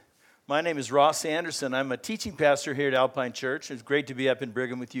My name is Ross Anderson. I'm a teaching pastor here at Alpine Church. It's great to be up in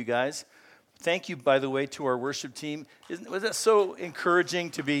Brigham with you guys. Thank you, by the way, to our worship team. Was that so encouraging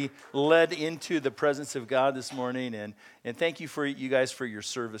to be led into the presence of God this morning? And thank you for you guys for your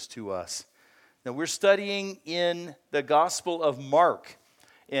service to us. Now, we're studying in the Gospel of Mark,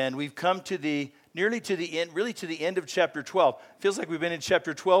 and we've come to nearly to the end, really to the end of chapter 12. Feels like we've been in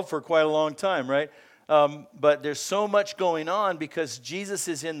chapter 12 for quite a long time, right? But there's so much going on because Jesus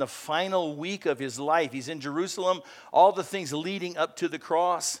is in the final week of his life. He's in Jerusalem, all the things leading up to the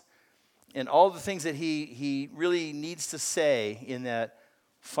cross, and all the things that he really needs to say in that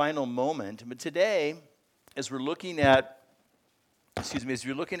final moment. But today, as we're looking at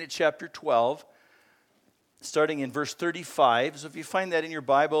chapter 12, starting in verse 35. So if you find that in your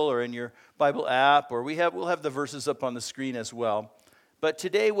Bible or in your Bible app, or we'll have the verses up on the screen as well. But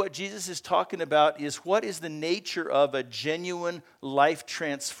today what Jesus is talking about is what is the nature of a genuine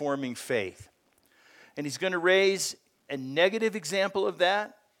life-transforming faith. And he's going to raise a negative example of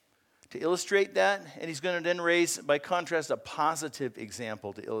that to illustrate that, and he's going to then raise, by contrast, a positive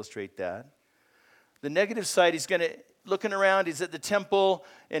example to illustrate that. The negative side, he's looking around, he's at the temple,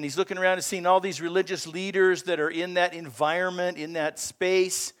 and he's looking around and seeing all these religious leaders that are in that environment, in that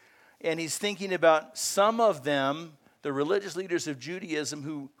space, and he's thinking about some of them, the religious leaders of Judaism,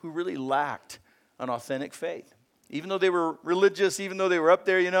 who really lacked an authentic faith. Even though they were religious, even though they were up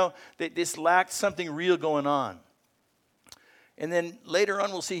there, they just lacked something real going on. And then later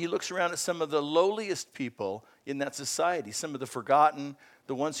on, we'll see he looks around at some of the lowliest people in that society, some of the forgotten,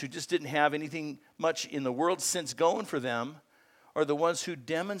 the ones who just didn't have anything much in the world sense going for them, or the ones who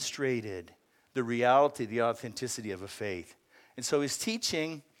demonstrated the reality, the authenticity of a faith. And so his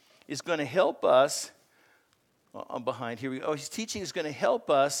teaching is going to help us. I'm behind. Here we go. His teaching is going to help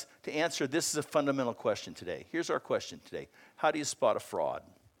us to answer. This is a fundamental question today. Here's our question today. How do you spot a fraud?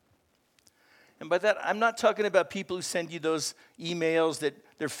 And by that, I'm not talking about people who send you those emails that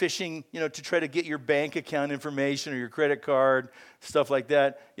they're phishing, to try to get your bank account information or your credit card, stuff like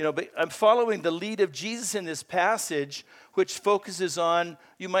that. But I'm following the lead of Jesus in this passage, which focuses on,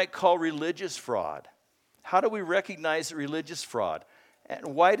 you might call religious fraud. How do we recognize religious fraud?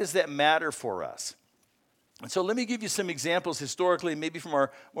 And why does that matter for us? And so let me give you some examples historically, maybe from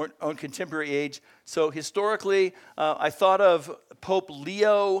our own contemporary age. So historically, I thought of Pope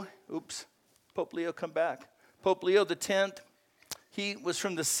Leo, come back. Pope Leo X, he was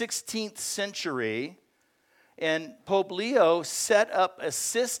from the 16th century, and Pope Leo set up a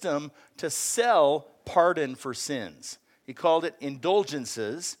system to sell pardon for sins. He called it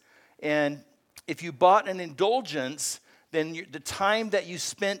indulgences, and if you bought an indulgence, then the time that you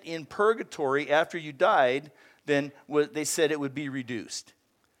spent in purgatory after you died, then they said it would be reduced.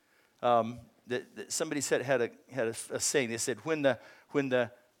 Somebody said had a saying. They said when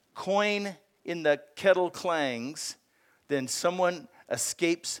the coin in the kettle clangs, then someone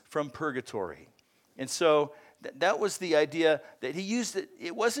escapes from purgatory. And so that was the idea that he used.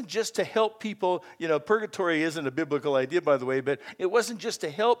 It wasn't just to help people. Purgatory isn't a biblical idea, by the way, but it wasn't just to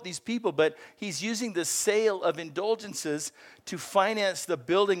help these people, but he's using the sale of indulgences to finance the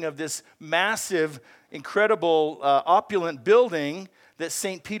building of this massive, incredible, opulent building that's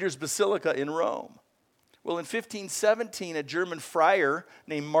St. Peter's Basilica in Rome. Well, in 1517, a German friar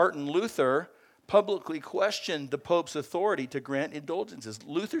named Martin Luther publicly questioned the Pope's authority to grant indulgences.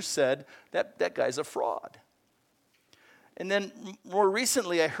 Luther said that guy's a fraud. And then more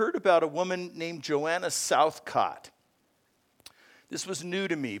recently, I heard about a woman named Joanna Southcott. This was new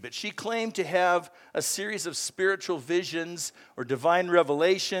to me, but she claimed to have a series of spiritual visions or divine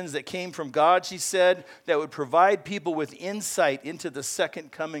revelations that came from God, she said, that would provide people with insight into the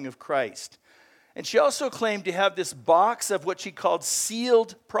second coming of Christ. And she also claimed to have this box of what she called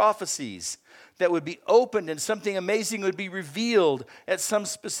sealed prophecies that would be opened and something amazing would be revealed at some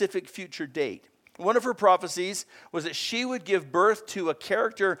specific future date. One of her prophecies was that she would give birth to a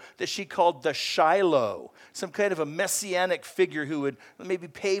character that she called the Shiloh, some kind of a messianic figure who would maybe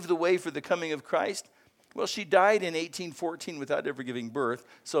pave the way for the coming of Christ. Well, she died in 1814 without ever giving birth,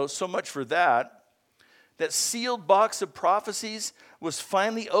 so much for that. That sealed box of prophecies was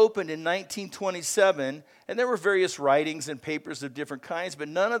finally opened in 1927, and there were various writings and papers of different kinds, but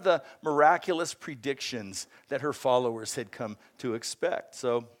none of the miraculous predictions that her followers had come to expect.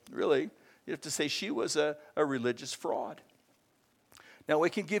 So really, you have to say she was a religious fraud. Now, we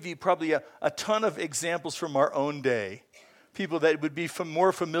can give you probably a ton of examples from our own day, people that would be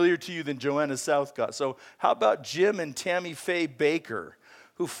more familiar to you than Joanna Southcott. So how about Jim and Tammy Faye Baker,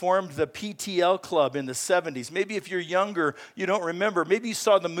 who formed the PTL Club in the 70s. Maybe if you're younger, you don't remember. Maybe you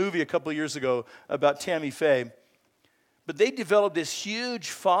saw the movie a couple years ago about Tammy Faye. But they developed this huge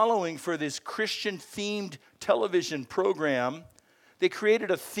following for this Christian-themed television program. They created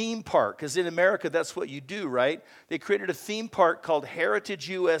a theme park, because in America, that's what you do, right? They created a theme park called Heritage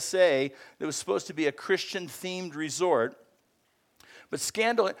USA that was supposed to be a Christian-themed resort. But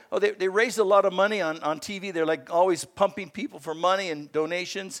scandal, they raised a lot of money on TV. They're like always pumping people for money and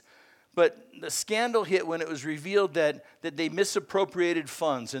donations. But the scandal hit when it was revealed that they misappropriated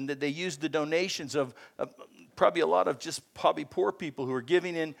funds and that they used the donations of probably a lot of just probably poor people who were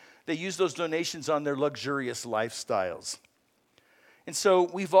giving in. They used those donations on their luxurious lifestyles. And so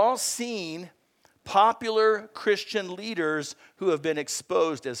we've all seen popular Christian leaders who have been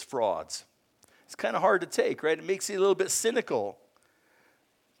exposed as frauds. It's kind of hard to take, right? It makes you a little bit cynical.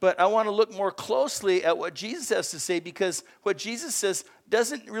 But I want to look more closely at what Jesus has to say, because what Jesus says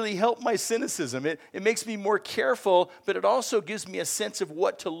doesn't really help my cynicism. It makes me more careful, but it also gives me a sense of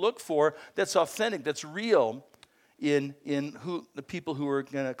what to look for that's authentic, that's real in who the people who are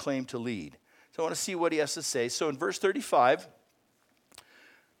going to claim to lead. So I want to see what he has to say. So in verse 35,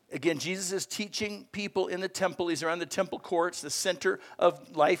 again, Jesus is teaching people in the temple. He's around the temple courts, the center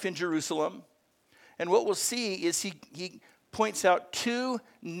of life in Jerusalem. And what we'll see is he points out two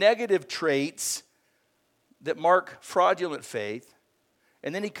negative traits that mark fraudulent faith,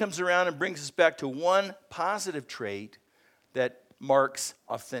 and then he comes around and brings us back to one positive trait that marks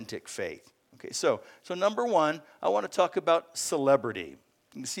authentic faith. Okay, so number one, I want to talk about celebrity.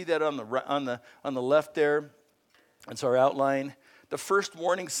 You can see that on the left there. That's our outline. The first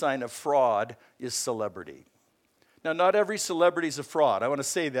warning sign of fraud is celebrity. Now, not every celebrity is a fraud. I want to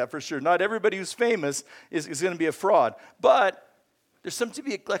say that for sure. Not everybody who's famous is going to be a fraud. But there's something to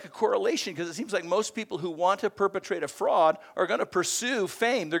be like a correlation, because it seems like most people who want to perpetrate a fraud are going to pursue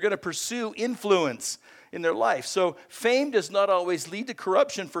fame. They're going to pursue influence in their life. So fame does not always lead to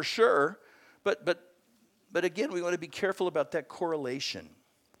corruption for sure. But again, we want to be careful about that correlation.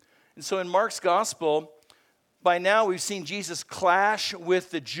 And so in Mark's gospel, by now we've seen Jesus clash with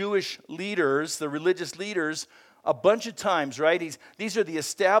the Jewish leaders, the religious leaders, a bunch of times, right? These are the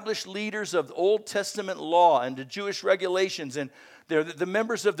established leaders of the Old Testament law and the Jewish regulations, and they're the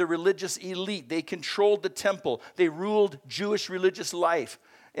members of the religious elite. They controlled the temple. They ruled Jewish religious life.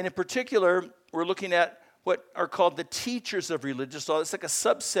 And in particular, we're looking at what are called the teachers of religious law. It's like a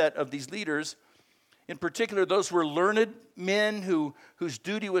subset of these leaders. In particular, those were learned men whose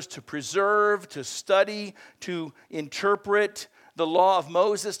duty was to preserve, to study, to interpret the law of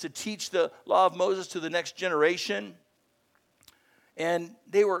Moses, to teach the law of Moses to the next generation. And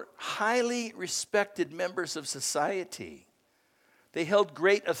they were highly respected members of society. They held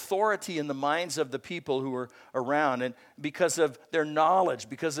great authority in the minds of the people who were around, and because of their knowledge,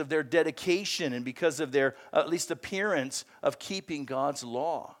 because of their dedication, and because of their at least appearance of keeping God's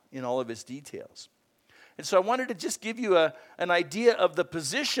law in all of its details. And so I wanted to just give you an idea of the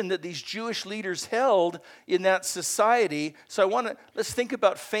position that these Jewish leaders held in that society. So let's think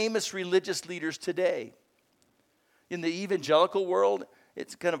about famous religious leaders today. In the evangelical world,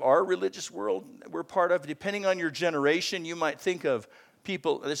 it's kind of our religious world we're part of. Depending on your generation, you might think of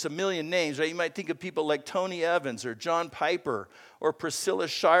people, there's a million names, right? You might think of people like Tony Evans or John Piper or Priscilla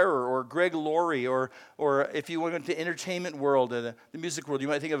Shirer or Greg Laurie, or if you went into the entertainment world, the music world, you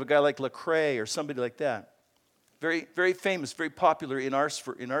might think of a guy like Lecrae or somebody like that. Very, very famous, very popular in our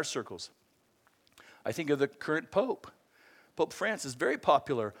circles. I think of the current Pope. Pope Francis, very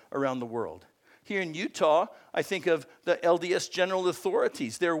popular around the world. Here in Utah, I think of the LDS general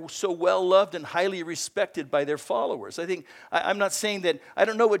authorities. They're so well loved and highly respected by their followers. I'm not saying that, I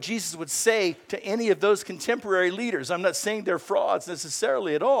don't know what Jesus would say to any of those contemporary leaders. I'm not saying they're frauds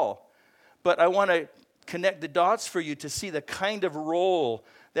necessarily at all. But I want to connect the dots for you to see the kind of role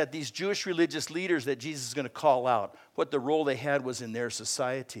that these Jewish religious leaders that Jesus is going to call out, what the role they had was in their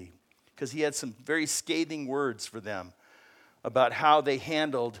society. Because he had some very scathing words for them about how they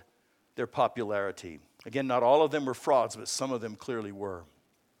handled their popularity. Again, not all of them were frauds, but some of them clearly were.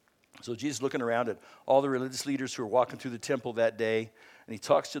 So Jesus looking around at all the religious leaders who were walking through the temple that day, and he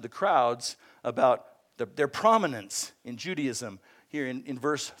talks to the crowds about their prominence in Judaism. Here in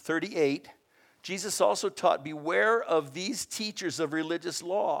verse 38, Jesus also taught, "Beware of these teachers of religious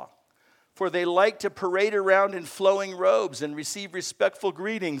law, for they like to parade around in flowing robes and receive respectful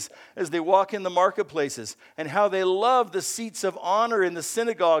greetings as they walk in the marketplaces, and how they love the seats of honor in the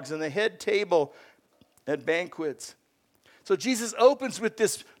synagogues and the head table at banquets." So Jesus opens with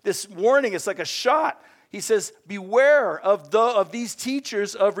this warning. It's like a shot. He says, beware of these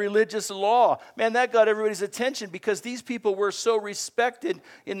teachers of religious law. Man, that got everybody's attention because these people were so respected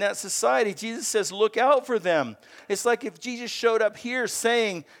in that society. Jesus says, look out for them. It's like if Jesus showed up here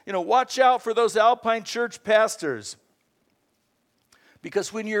saying, watch out for those Alpine church pastors.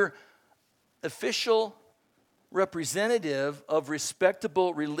 Because when you're official representative of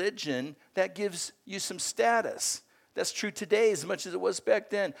respectable religion, that gives you some status. That's true today as much as it was back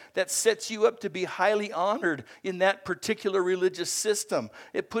then. That sets you up to be highly honored in that particular religious system.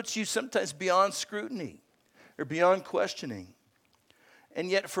 It puts you sometimes beyond scrutiny or beyond questioning. And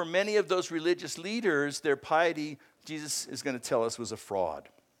yet for many of those religious leaders, their piety, Jesus is going to tell us, was a fraud.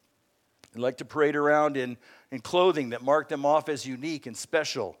 They like to parade around in clothing that marked them off as unique and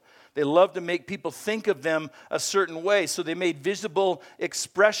special. They loved to make people think of them a certain way, so they made visible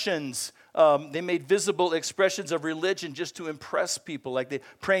expressions. Of religion just to impress people, like they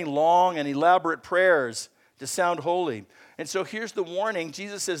praying long and elaborate prayers to sound holy. And so here's the warning.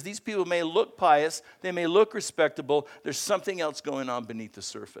 Jesus says these people may look pious, they may look respectable. There's something else going on beneath the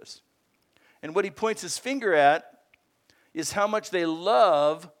surface. And what he points his finger at is how much they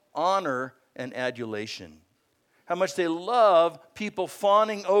love honor and adulation. How much they love people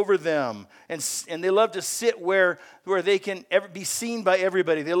fawning over them. And they love to sit where they can be seen by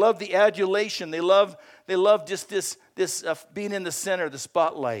everybody. They love the adulation. They love just this being in the center, the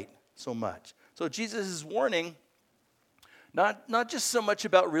spotlight so much. So Jesus is warning not just so much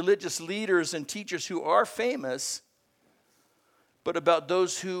about religious leaders and teachers who are famous, but about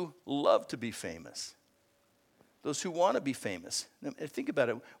those who love to be famous. Those who want to be famous. Now, think about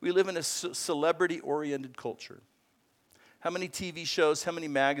it. We live in a celebrity-oriented culture. How many TV shows, how many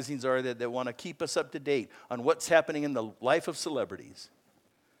magazines are there that want to keep us up to date on what's happening in the life of celebrities?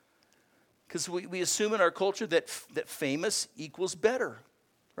 Because we assume in our culture that famous equals better,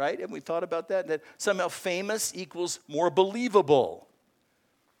 right? Have we thought about that? That somehow famous equals more believable.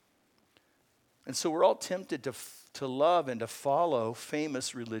 And so we're all tempted to love and to follow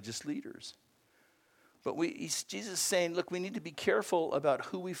famous religious leaders. But Jesus is saying, look, we need to be careful about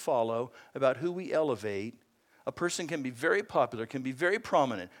who we follow, about who we elevate. A person can be very popular, can be very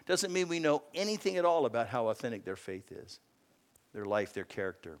prominent. Doesn't mean we know anything at all about how authentic their faith is, their life, their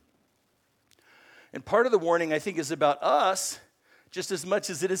character. And part of the warning, I think, is about us just as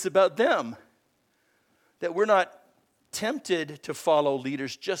much as it is about them. That we're not tempted to follow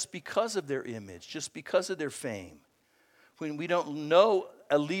leaders just because of their image, just because of their fame. When we don't know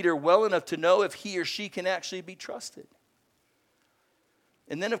a leader well enough to know if he or she can actually be trusted.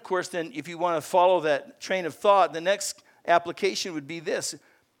 And then, of course, if you want to follow that train of thought, the next application would be this.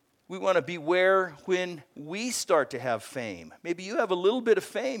 We want to beware when we start to have fame. Maybe you have a little bit of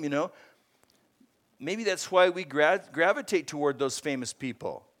fame, Maybe that's why we gravitate toward those famous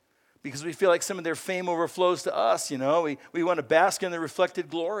people. Because we feel like some of their fame overflows to us, We want to bask in the reflected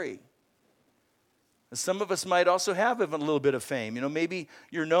glory. And some of us might also have a little bit of fame. Maybe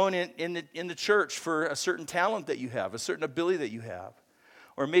you're known in the church for a certain talent that you have, a certain ability that you have.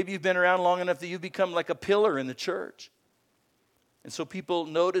 Or maybe you've been around long enough that you've become like a pillar in the church. And so people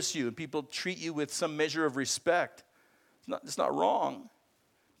notice you and people treat you with some measure of respect. It's not wrong.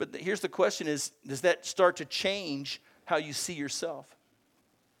 But here's the question is, does that start to change how you see yourself?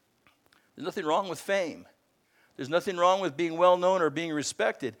 There's nothing wrong with fame. There's nothing wrong with being well known or being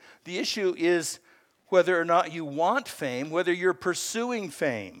respected. The issue is whether or not you want fame, whether you're pursuing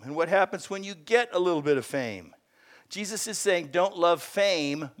fame, and what happens when you get a little bit of fame. Jesus is saying, don't love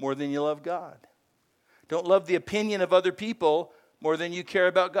fame more than you love God. Don't love the opinion of other people more than you care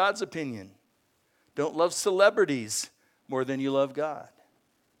about God's opinion. Don't love celebrities more than you love God.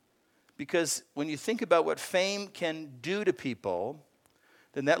 Because when you think about what fame can do to people,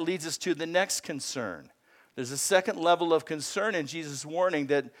 then that leads us to the next concern. There's a second level of concern in Jesus' warning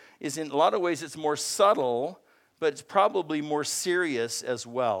that is, in a lot of ways, it's more subtle, but it's probably more serious as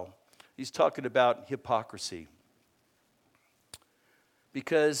well. He's talking about hypocrisy.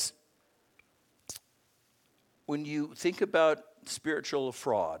 Because when you think about spiritual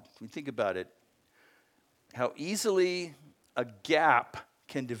fraud, when you think about it, how easily a gap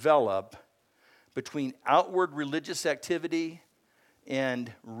can develop between outward religious activity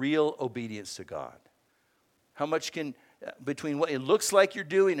and real obedience to God. How much can, between what it looks like you're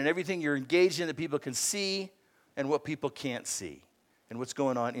doing and everything you're engaged in that people can see and what people can't see and what's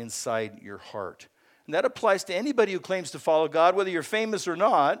going on inside your heart. And that applies to anybody who claims to follow God, whether you're famous or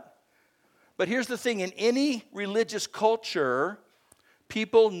not. But here's the thing, in any religious culture,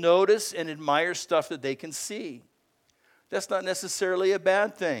 people notice and admire stuff that they can see. That's not necessarily a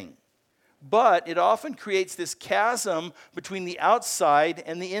bad thing. But it often creates this chasm between the outside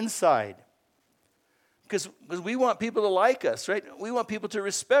and the inside. Because we want people to like us, right? We want people to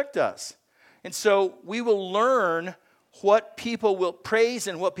respect us. And so we will learn what people will praise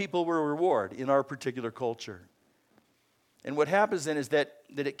and what people will reward in our particular culture. And what happens then is that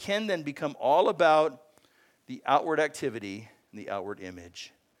it can then become all about the outward activity and the outward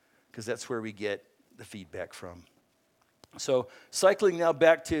image, because that's where we get the feedback from. So cycling now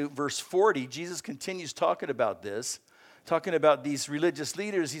back to verse 40, Jesus continues talking about this, talking about these religious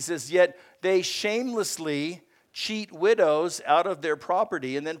leaders. He says, yet they shamelessly cheat widows out of their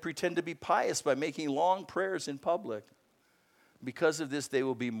property and then pretend to be pious by making long prayers in public. Because of this, they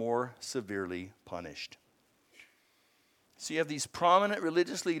will be more severely punished. So you have these prominent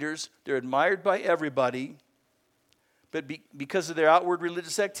religious leaders. They're admired by everybody, but because of their outward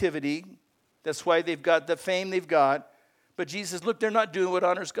religious activity, that's why they've got the fame they've got. But Jesus says, look, they're not doing what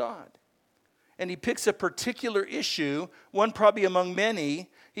honors God. And he picks a particular issue, one probably among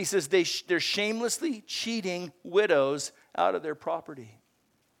many. He says they're shamelessly cheating widows out of their property.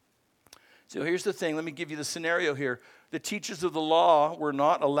 So here's the thing. Let me give you the scenario here. The teachers of the law were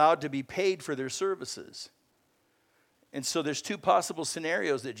not allowed to be paid for their services. And so there's two possible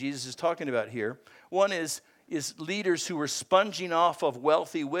scenarios that Jesus is talking about here. One is leaders who were sponging off of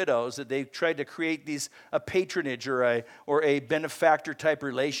wealthy widows, that they tried to create a patronage or a benefactor type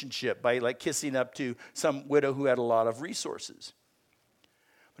relationship by like kissing up to some widow who had a lot of resources.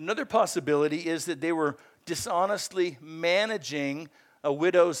 Another possibility is that they were dishonestly managing a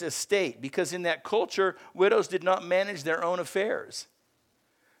widow's estate, because in that culture, widows did not manage their own affairs.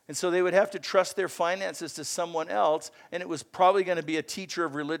 And so they would have to trust their finances to someone else, and it was probably going to be a teacher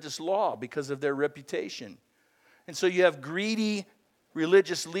of religious law because of their reputation. And so you have greedy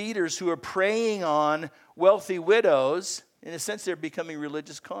religious leaders who are preying on wealthy widows. In a sense, they're becoming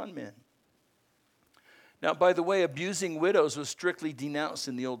religious con men. Now, by the way, abusing widows was strictly denounced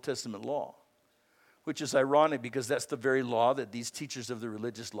in the Old Testament law, which is ironic because that's the very law that these teachers of the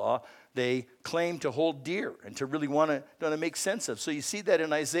religious law, they claim to hold dear and to really want to make sense of. So you see that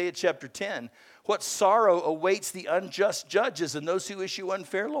in Isaiah chapter 10. What sorrow awaits the unjust judges and those who issue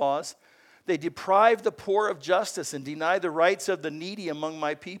unfair laws. They deprive the poor of justice and deny the rights of the needy among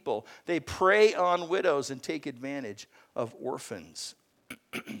my people. They prey on widows and take advantage of orphans.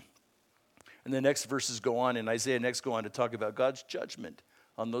 And the next verses go on, and Isaiah next go on to talk about God's judgment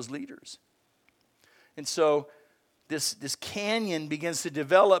on those leaders. And so this canyon begins to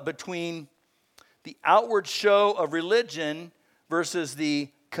develop between the outward show of religion versus the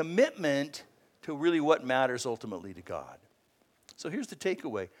commitment to really what matters ultimately to God. So here's the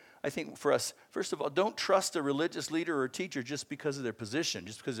takeaway. I think for us, first of all, don't trust a religious leader or teacher just because of their position,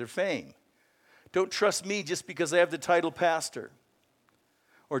 just because of their fame. Don't trust me just because I have the title pastor,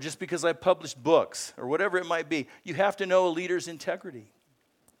 or just because I published books, or whatever it might be. You have to know a leader's integrity.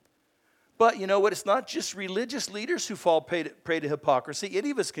 But you know what? It's not just religious leaders who fall prey to hypocrisy.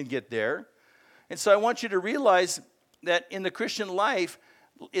 Any of us can get there. And so I want you to realize that in the Christian life,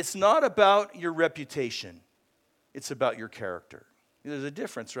 it's not about your reputation. It's about your character. There's a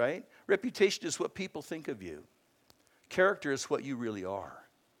difference, right? Reputation is what people think of you. Character is what you really are.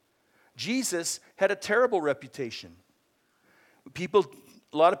 Jesus had a terrible reputation.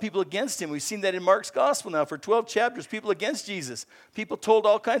 A lot of people against him. We've seen that in Mark's gospel now for 12 chapters. People against Jesus. People told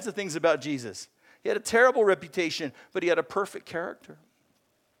all kinds of things about Jesus. He had a terrible reputation, but he had a perfect character.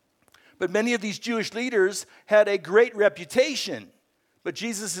 But many of these Jewish leaders had a great reputation. But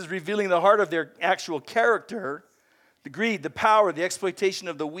Jesus is revealing the heart of their actual character. The greed, the power, the exploitation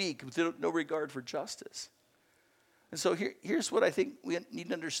of the weak with no regard for justice. And so here's what I think we need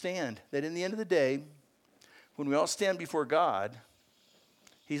to understand. That in the end of the day, when we all stand before God,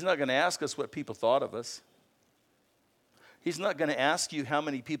 he's not going to ask us what people thought of us. He's not going to ask you how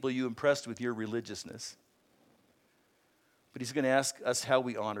many people you impressed with your religiousness. But he's going to ask us how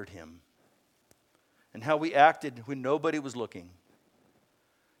we honored him. And how we acted when nobody was looking.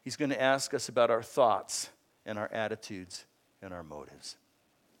 He's going to ask us about our thoughts and our attitudes and our motives.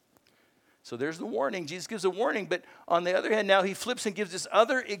 So there's the warning. Jesus gives a warning, but on the other hand, now he flips and gives this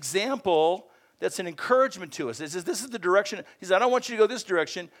other example that's an encouragement to us. He says, this is the direction. He says, I don't want you to go this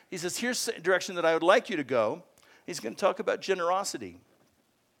direction. He says, here's the direction that I would like you to go. He's going to talk about generosity.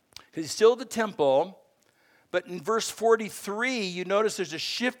 Because he's still at the temple, but in verse 43, you notice there's a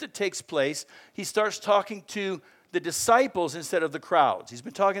shift that takes place. He starts talking to the disciples instead of the crowds. He's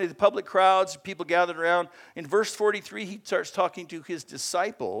been talking to the public crowds, people gathered around. In verse 43, he starts talking to his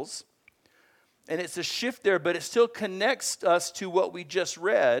disciples. And it's a shift there, but it still connects us to what we just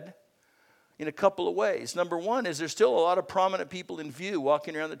read in a couple of ways. Number one is there's still a lot of prominent people in view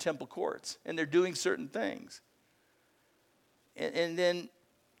walking around the temple courts, and they're doing certain things. And then,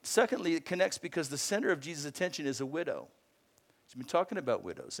 secondly, it connects because the center of Jesus' attention is a widow. He's been talking about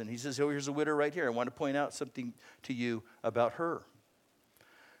widows, and he says, oh, here's a widow right here. I want to point out something to you about her.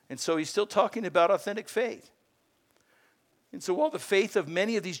 And so he's still talking about authentic faith. And so while the faith of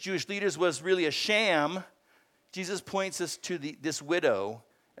many of these Jewish leaders was really a sham, Jesus points us to this widow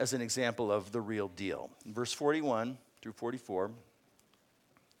as an example of the real deal. In verse 41 through 44,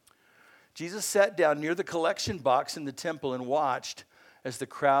 Jesus sat down near the collection box in the temple and watched as the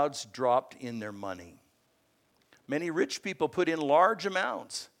crowds dropped in their money. Many rich people put in large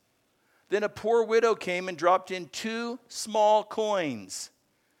amounts. Then a poor widow came and dropped in 2 small coins.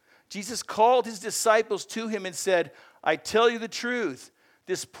 Jesus called his disciples to him and said, I tell you the truth,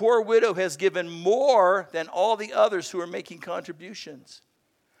 this poor widow has given more than all the others who are making contributions.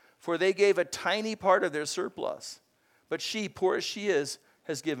 For they gave a tiny part of their surplus. But she, poor as she is,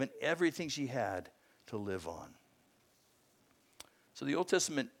 has given everything she had to live on. So the Old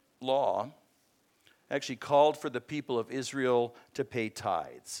Testament law actually called for the people of Israel to pay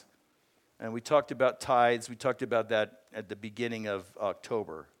tithes. And we talked about tithes. We talked about that at the beginning of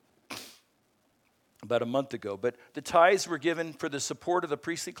October, about a month ago. But the tithes were given for the support of the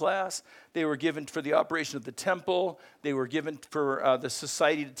priestly class. They were given for the operation of the temple. They were given for the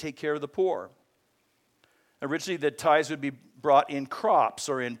society to take care of the poor. Originally, the tithes would be brought in crops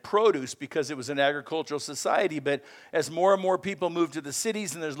or in produce because it was an agricultural society. But as more and more people moved to the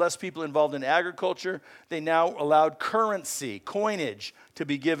cities and there's less people involved in agriculture, they now allowed currency, coinage, to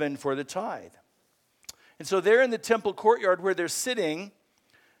be given for the tithe. And so there in the temple courtyard where they're sitting,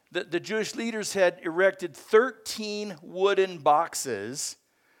 the Jewish leaders had erected 13 wooden boxes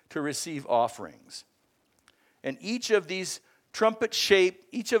to receive offerings. And each of them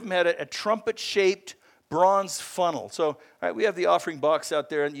had a trumpet-shaped bronze funnel. So, all right, we have the offering box out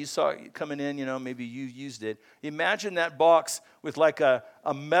there, and you saw it coming in, maybe you used it. Imagine that box with like a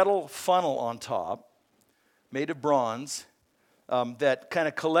metal funnel on top, made of bronze, that kind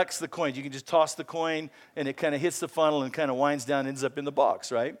of collects the coins. You can just toss the coin, and it kind of hits the funnel and kind of winds down and ends up in the box,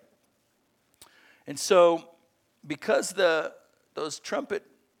 right? And so, because those trumpet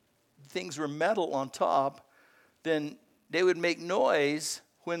things were metal on top, then they would make noise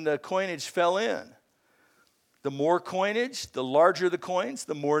when the coinage fell in. The more coinage, the larger the coins,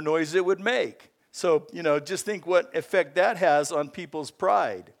 the more noise it would make. So, just think what effect that has on people's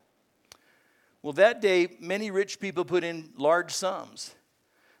pride. Well, that day, many rich people put in large sums.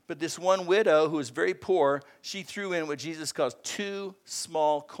 But this one widow who was very poor, she threw in what Jesus calls 2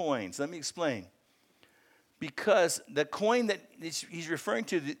 small coins. Let me explain. Because the coin that he's referring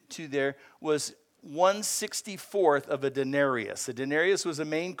to there was 1/64th of a denarius. A denarius was a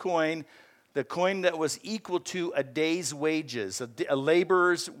main coin, the coin that was equal to a day's wages. A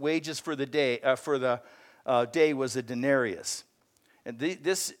laborer's wages for the day was a denarius. And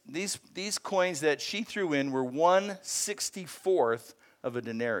these coins that she threw in were 1/64th of a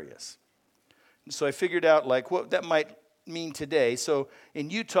denarius. And so I figured out what that might mean today. So in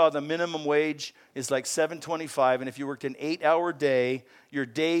Utah, the minimum wage is like $7.25, and if you worked an 8-hour day, your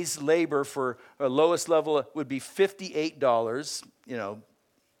day's labor for a lowest level would be $58,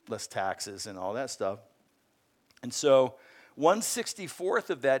 less taxes and all that stuff. And so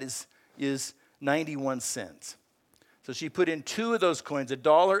 1/64th of that is 91 cents. So she put in 2 of those coins,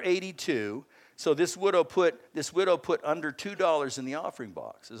 $1.82. So this widow put under $2 in the offering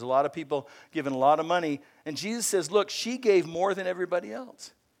box. There's a lot of people giving a lot of money. And Jesus says, look, she gave more than everybody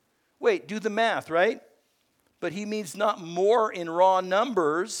else. Wait, do the math, right? But he means not more in raw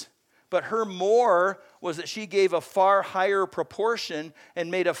numbers, but her more was that she gave a far higher proportion and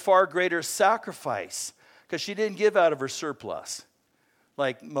made a far greater sacrifice because she didn't give out of her surplus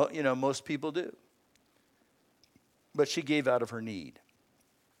like most people do. But she gave out of her need.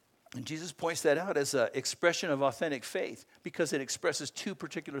 And Jesus points that out as an expression of authentic faith because it expresses 2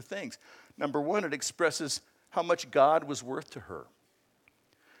 particular things. Number one, it expresses how much God was worth to her.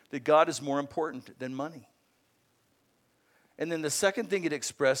 That God is more important than money. And then the second thing it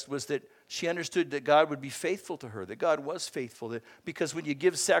expressed was that she understood that God would be faithful to her, that God was faithful. Because when you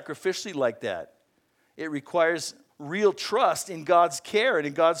give sacrificially like that, it requires real trust in God's care and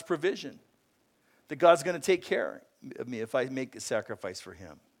in God's provision. That God's going to take care of me if I make a sacrifice for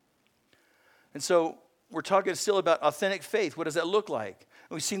him. And so we're talking still about authentic faith. What does that look like?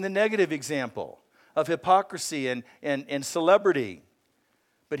 And we've seen the negative example of hypocrisy and celebrity.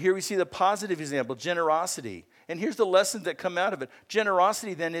 But here we see the positive example, generosity. And here's the lessons that come out of it.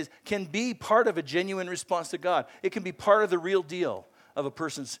 Generosity then can be part of a genuine response to God. It can be part of the real deal of a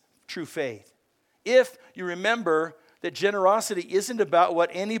person's true faith. If you remember that generosity isn't about what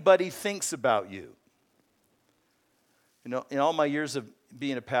anybody thinks about you. In all my years of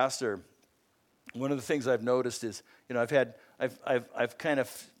being a pastor, one of the things I've noticed is, I've kind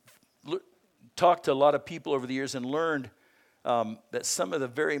of talked to a lot of people over the years and learned that some of the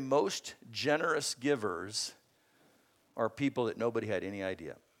very most generous givers are people that nobody had any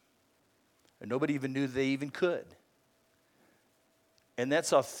idea. And nobody even knew they even could. And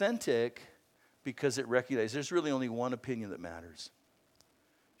that's authentic because it recognizes there's really only one opinion that matters.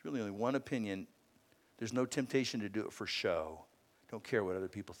 There's really only one opinion. There's no temptation to do it for show. Don't care what other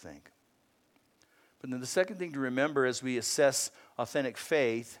people think. But then the second thing to remember as we assess authentic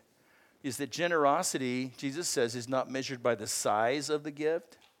faith is that generosity, Jesus says, is not measured by the size of the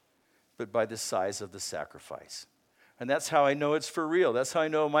gift, but by the size of the sacrifice. And that's how I know it's for real. That's how I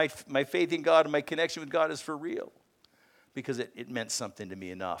know my faith in God and my connection with God is for real. Because it meant something to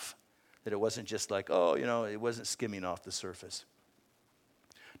me enough that it wasn't just like, it wasn't skimming off the surface.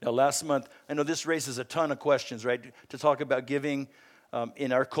 Now, last month, I know this raises a ton of questions, right, to talk about giving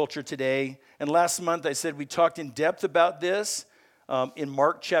in our culture today. And last month, I said we talked in depth about this in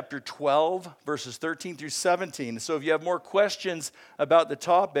Mark chapter 12, verses 13 through 17. So if you have more questions about the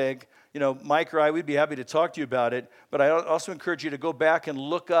topic, Mike or I, we'd be happy to talk to you about it. But I also encourage you to go back and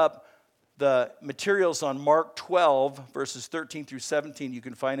look up the materials on Mark 12, verses 13 through 17. You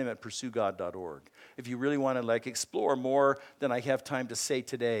can find them at pursuegod.org. If you really want to explore more than I have time to say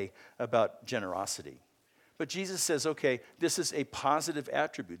today about generosity. But Jesus says, okay, this is a positive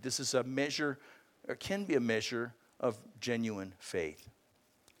attribute. This is a measure, or can be a measure of genuine faith.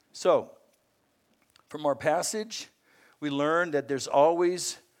 So, from our passage, we learn that there's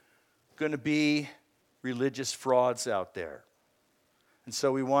always going to be religious frauds out there. And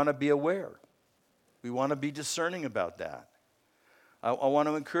so we want to be aware. We want to be discerning about that. I want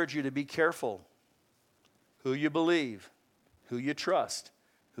to encourage you to be careful who you believe, who you trust,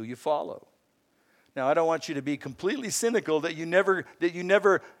 who you follow. Now, I don't want you to be completely cynical that you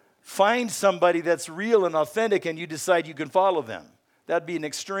never find somebody that's real and authentic and you decide you can follow them. That'd be an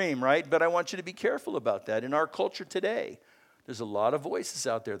extreme, right? But I want you to be careful about that. In our culture today, there's a lot of voices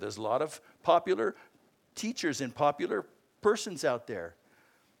out there. There's a lot of popular teachers and popular persons out there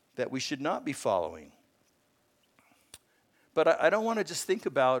that we should not be following. But I don't want to just think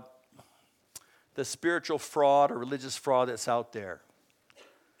about the spiritual fraud or religious fraud that's out there.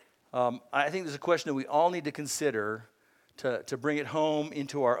 I think there's a question that we all need to consider to bring it home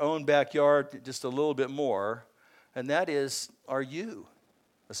into our own backyard just a little bit more, and that is, are you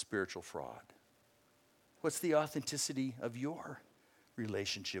a spiritual fraud? What's the authenticity of your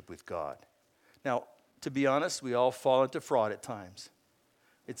relationship with God? Now, to be honest, we all fall into fraud at times.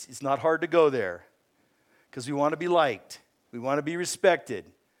 It's not hard to go there because we want to be liked. We want to be respected.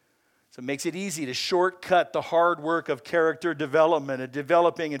 So it makes it easy to shortcut the hard work of character development and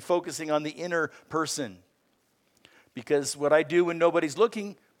developing and focusing on the inner person. Because what I do when nobody's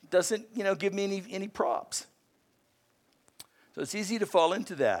looking doesn't, give me any props. So it's easy to fall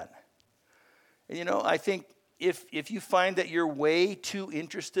into that. And, I think if you find that you're way too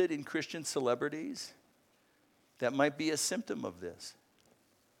interested in Christian celebrities, that might be a symptom of this.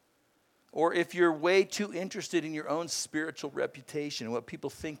 Or if you're way too interested in your own spiritual reputation and what people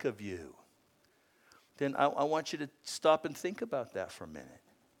think of you, then I want you to stop and think about that for a minute.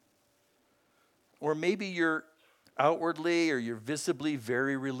 Or maybe you're outwardly or you're visibly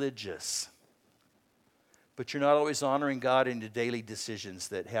very religious, but you're not always honoring God in the daily decisions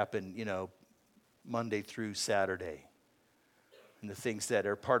that happen, Monday through Saturday, and the things that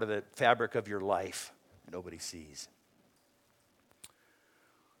are part of the fabric of your life nobody sees.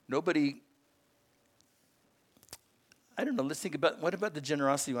 I don't know, let's think about, what about the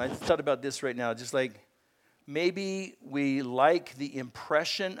generosity? I thought about this right now, just like maybe we like the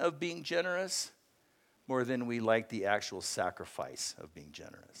impression of being generous more than we like the actual sacrifice of being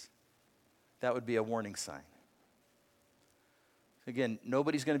generous. That would be a warning sign. Again,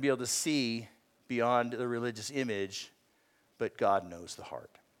 nobody's going to be able to see beyond the religious image, but God knows the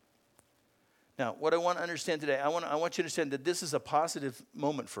heart. Now, what I want to understand today, I want you to understand that this is a positive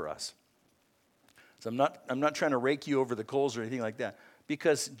moment for us. So I'm not trying to rake you over the coals or anything like that,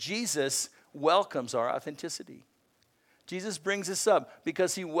 because Jesus welcomes our authenticity. Jesus brings us up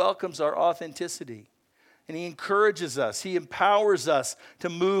because he welcomes our authenticity. And he encourages us. He empowers us to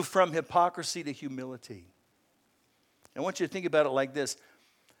move from hypocrisy to humility. I want you to think about it like this.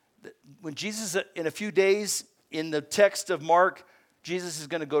 When Jesus, in a few days, in the text of Mark, Jesus is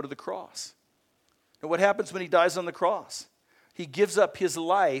going to go to the cross. And what happens when he dies on the cross? He gives up his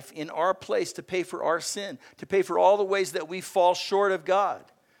life in our place to pay for our sin, to pay for all the ways that we fall short of God.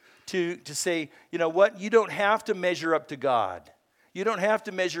 To say, you know what? You don't have to measure up to God. You don't have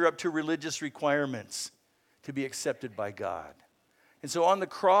to measure up to religious requirements to be accepted by God. And so on the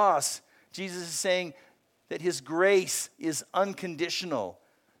cross, Jesus is saying that his grace is unconditional.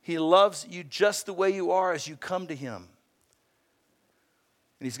 He loves you just the way you are as you come to him.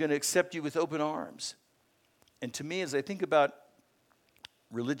 And he's going to accept you with open arms. And to me, as I think about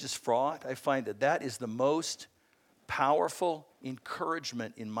religious fraud, I find that is the most powerful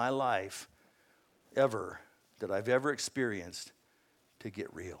encouragement in my life ever that I've ever experienced to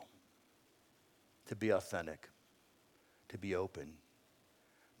get real, to be authentic, to be open,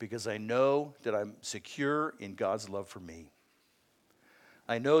 because I know that I'm secure in God's love for me.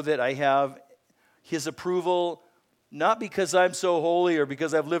 I know that I have His approval, not because I'm so holy or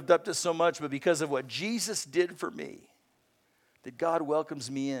because I've lived up to so much, but because of what Jesus did for me, that God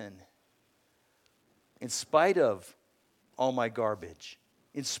welcomes me in spite of all my garbage,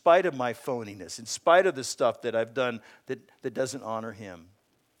 in spite of my phoniness, in spite of the stuff that I've done that doesn't honor Him.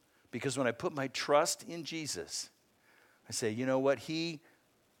 Because when I put my trust in Jesus, I say, you know what,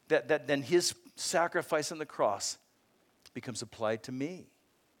 then His sacrifice on the cross becomes applied to me.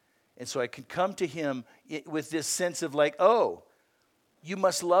 And so I can come to Him with this sense of like, oh, you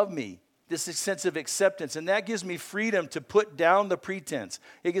must love me. This sense of acceptance. And that gives me freedom to put down the pretense.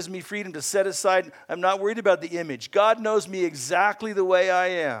 It gives me freedom to set aside. I'm not worried about the image. God knows me exactly the way I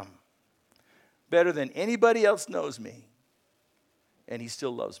am, better than anybody else knows me. And He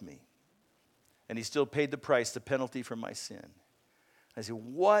still loves me. And He still paid the price, the penalty for my sin. I say,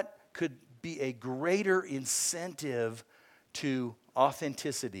 what could be a greater incentive to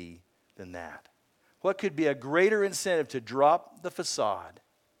authenticity than that? What could be a greater incentive to drop the facade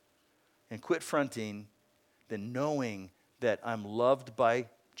and quit fronting than knowing that I'm loved by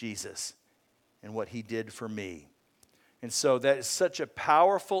Jesus and what He did for me? And so that is such a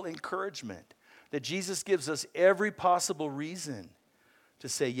powerful encouragement that Jesus gives us every possible reason to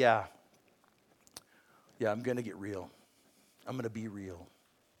say, yeah, I'm going to get real. I'm going to be real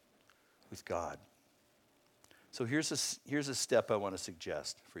with God. So here's a step I want to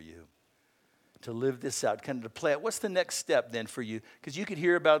suggest for you to live this out, kind of to play it. What's the next step then for you? Because you could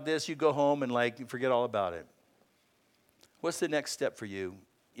hear about this, you go home and like forget all about it. What's the next step for you?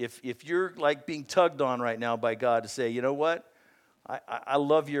 If you're like being tugged on right now by God to say, you know what? I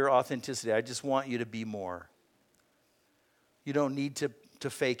love your authenticity. I just want you to be more. You don't need to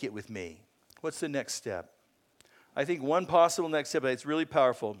fake it with me. What's the next step? I think one possible next step, it's really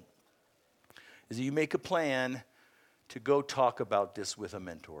powerful, is that you make a plan to go talk about this with a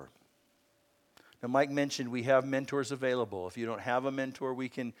mentor. Now, Mike mentioned we have mentors available. If you don't have a mentor, we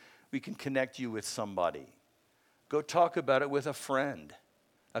can connect you with somebody. Go talk about it with a friend,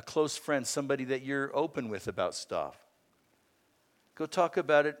 a close friend, somebody that you're open with about stuff. Go talk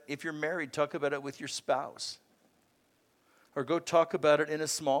about it, if you're married, talk about it with your spouse. Or go talk about it in a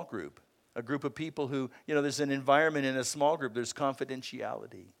small group, a group of people who, there's an environment in a small group, there's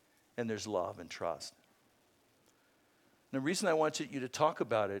confidentiality, and there's love and trust. And the reason I want you to talk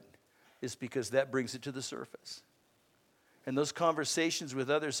about it is because that brings it to the surface. And those conversations with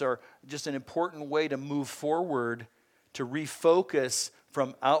others are just an important way to move forward, to refocus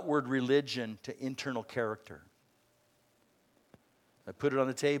from outward religion to internal character. I put it on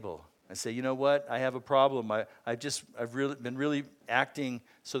the table. I say, you know what? I have a problem. I've been really acting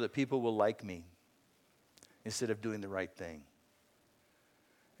so that people will like me instead of doing the right thing.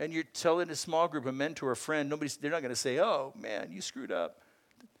 And you're telling a small group, a mentor, a friend, they're not going to say, oh, man, you screwed up.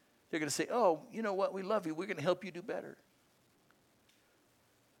 They're going to say, oh, you know what? We love you. We're going to help you do better.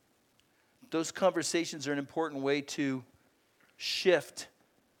 Those conversations are an important way to shift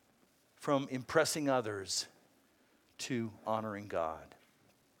from impressing others to honoring God.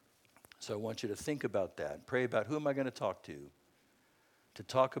 So I want you to think about that. Pray about who am I going to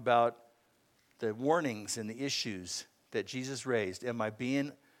talk about the warnings and the issues that Jesus raised. Am I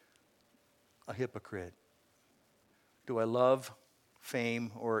being a hypocrite? Do I love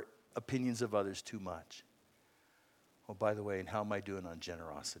fame or opinions of others too much? Oh, by the way, and how am I doing on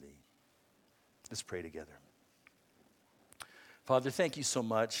generosity? Let's pray together. Father, thank you so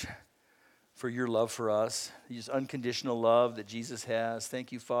much for your love for us, this unconditional love that Jesus has.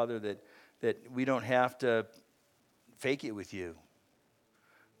 Thank you, Father, that we don't have to fake it with you.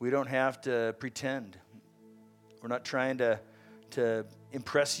 We don't have to pretend. We're not trying to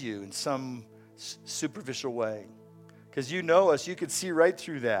impress you in some superficial way. Because you know us, you can see right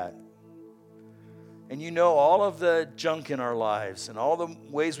through that. And you know all of the junk in our lives and all the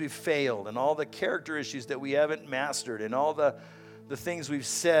ways we've failed and all the character issues that we haven't mastered and all the things we've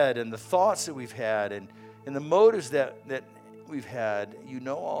said and the thoughts that we've had and the motives that we've had. You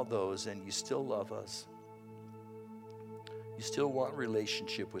know all those, and you still love us. You still want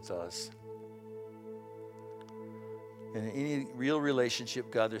relationship with us. And in any real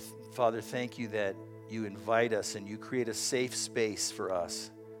relationship, God, Father, thank you that you invite us and you create a safe space for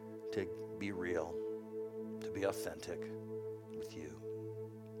us to be real, to be authentic with you.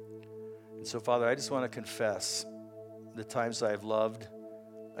 And so, Father, I just want to confess the times I've loved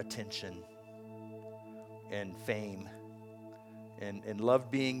attention and fame and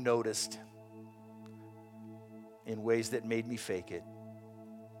loved being noticed in ways that made me fake it.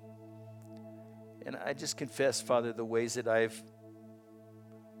 And I just confess, Father, the ways that I've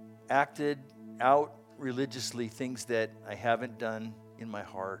acted out religiously, things that I haven't done in my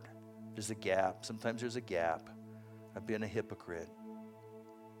heart. There's a gap. Sometimes there's a gap. I've been a hypocrite.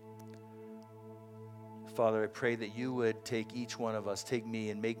 Father, I pray that you would take each one of us, take me,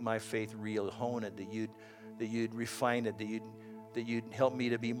 and make my faith real, hone it, that you'd refine it, that you'd help me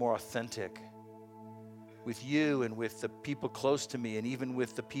to be more authentic with you and with the people close to me and even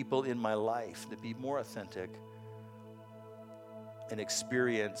with the people in my life, to be more authentic and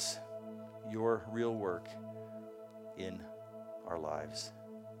experience your real work in our lives.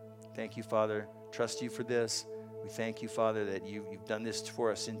 Thank you, Father. Trust you for this. We thank you, Father, that you've done this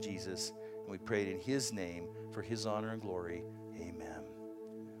for us in Jesus. And we pray it in his name for his honor and glory.